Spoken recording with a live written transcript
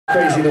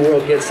crazy the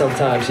world gets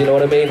sometimes, you know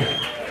what I mean?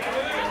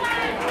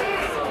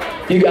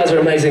 You guys are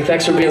amazing.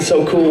 Thanks for being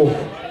so cool.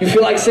 You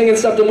feel like singing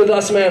something with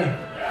us, man?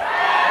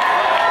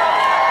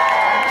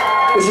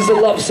 This is a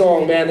love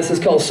song, man. This is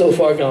called So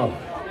Far Gone.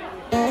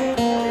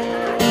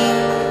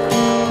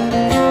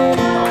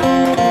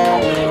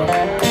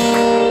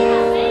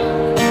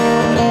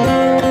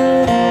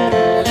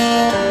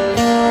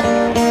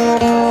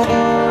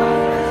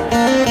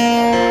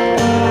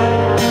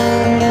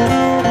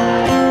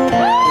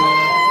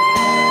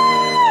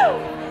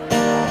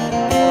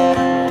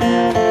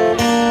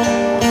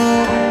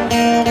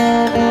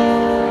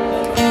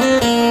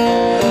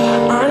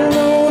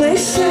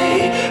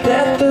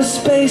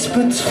 Space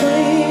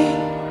between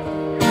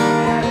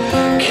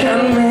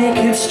can make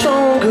it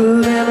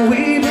stronger than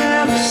we've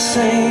ever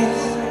seen.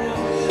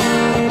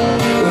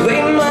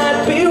 They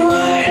might be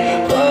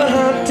right, but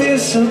I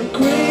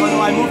disagree.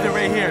 I moved it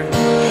right here.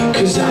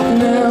 'Cause I've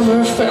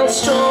never felt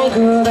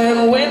stronger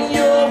than when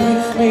you're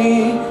with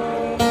me.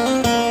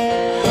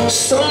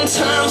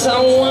 Sometimes I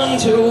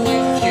wonder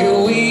if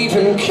you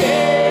even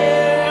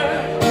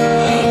care,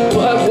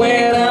 but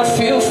when I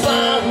feel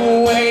far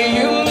away,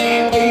 you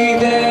meet me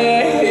there.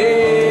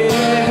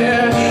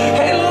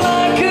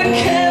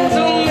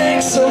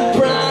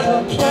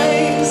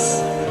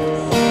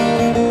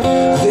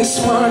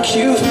 This mark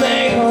you've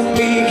made on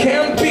me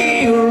can't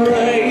be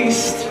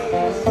erased.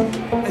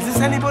 Is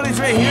this anybody's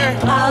right here?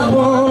 I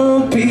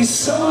wanna be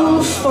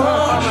so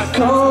far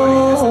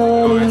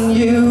gone in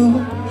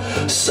you,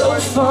 so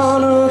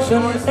far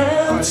nothing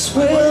else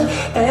will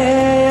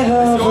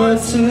ever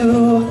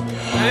do.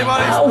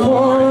 I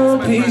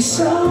wanna be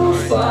so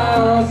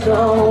far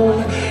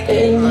gone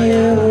in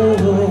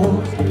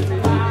you,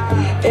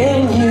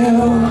 in you.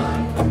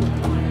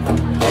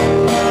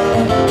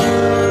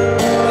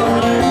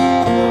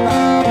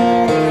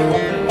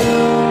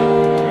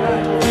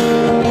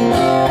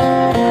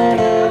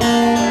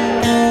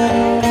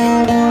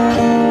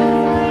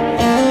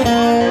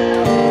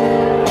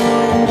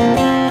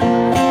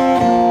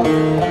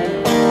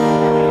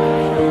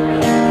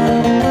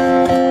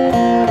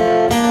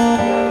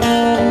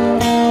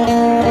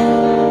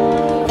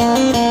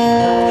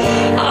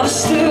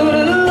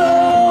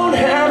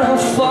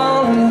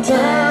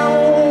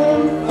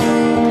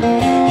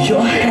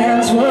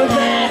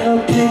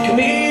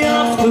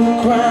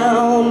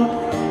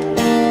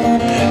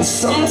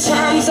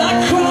 Sometimes I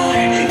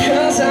cry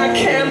 'cause I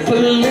can't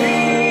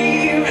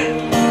believe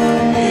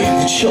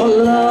that your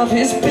love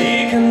is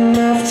big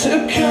enough to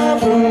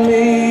cover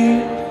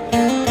me.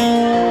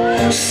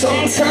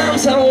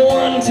 Sometimes I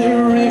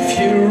wonder if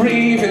you're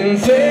even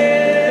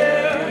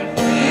there,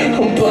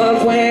 but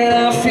when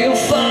I feel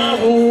far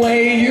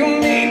away, you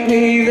meet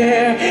me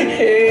there.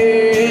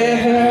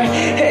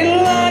 Yeah. And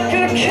like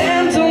a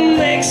candle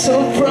makes a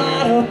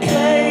brighter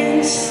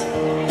place,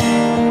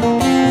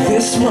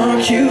 this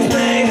mark you've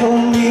made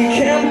on me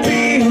can't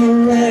be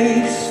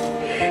erased.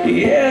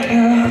 Yeah,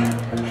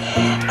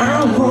 I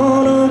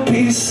wanna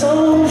be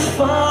so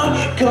far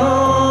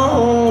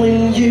gone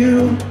in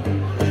you,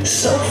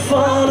 so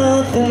far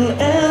nothing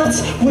else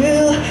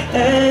will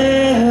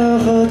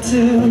ever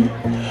do.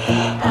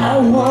 I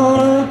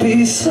wanna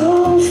be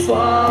so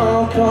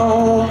far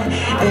gone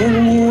in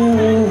you,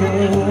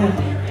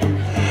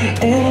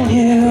 in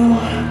you.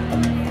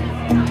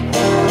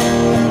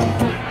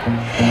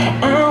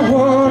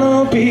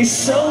 Be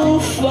so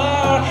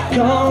far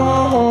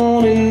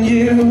gone in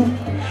you,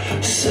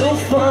 so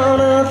far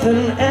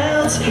nothing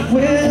else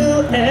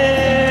will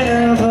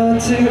ever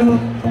do.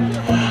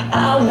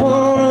 I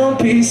wanna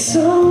be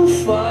so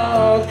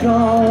far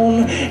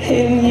gone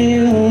in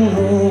you.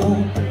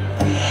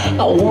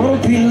 I wanna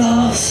be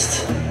lost,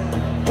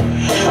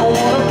 I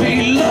wanna be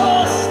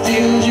lost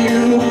in you,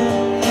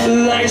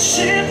 like a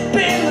ship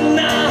in the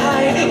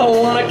night. I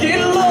wanna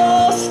get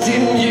lost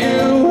in you,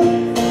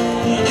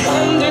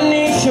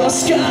 underneath your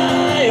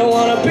sky. I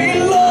wanna be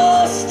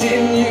lost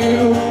in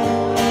you,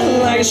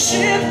 like a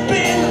ship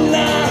in the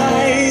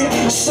night,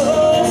 so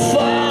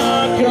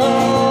far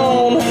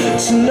gone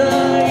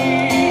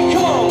tonight.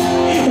 Come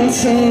on,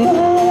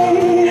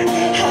 tonight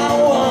I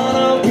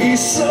wanna be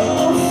so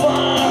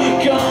far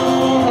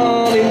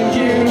gone in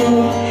you,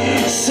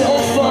 so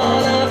far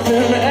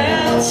nothing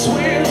else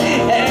will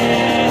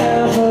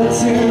ever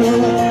do.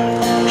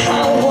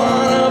 I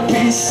wanna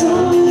be so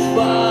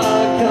far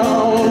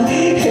gone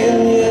in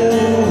you,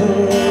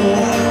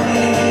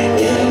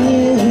 in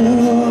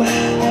you,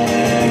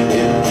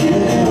 in you.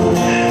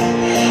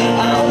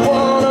 I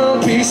wanna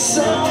be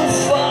so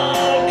far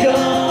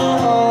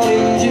gone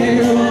in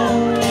you,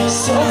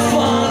 so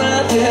far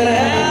nothing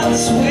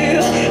else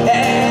will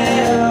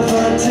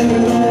ever do.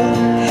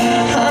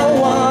 I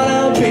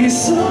wanna be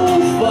so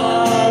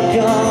far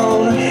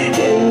gone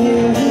in you,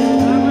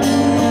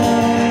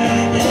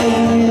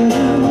 in you.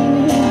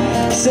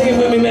 Sing it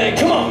with me, man,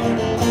 come on.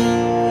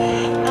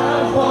 I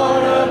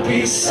wanna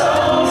be so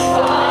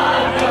far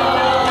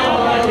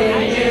gone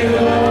in you,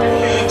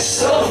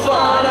 so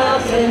far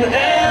nothing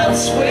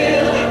else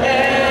will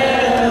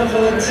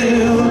ever do.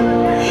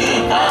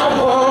 I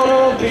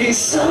wanna be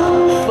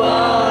so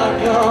far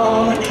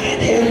gone,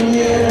 and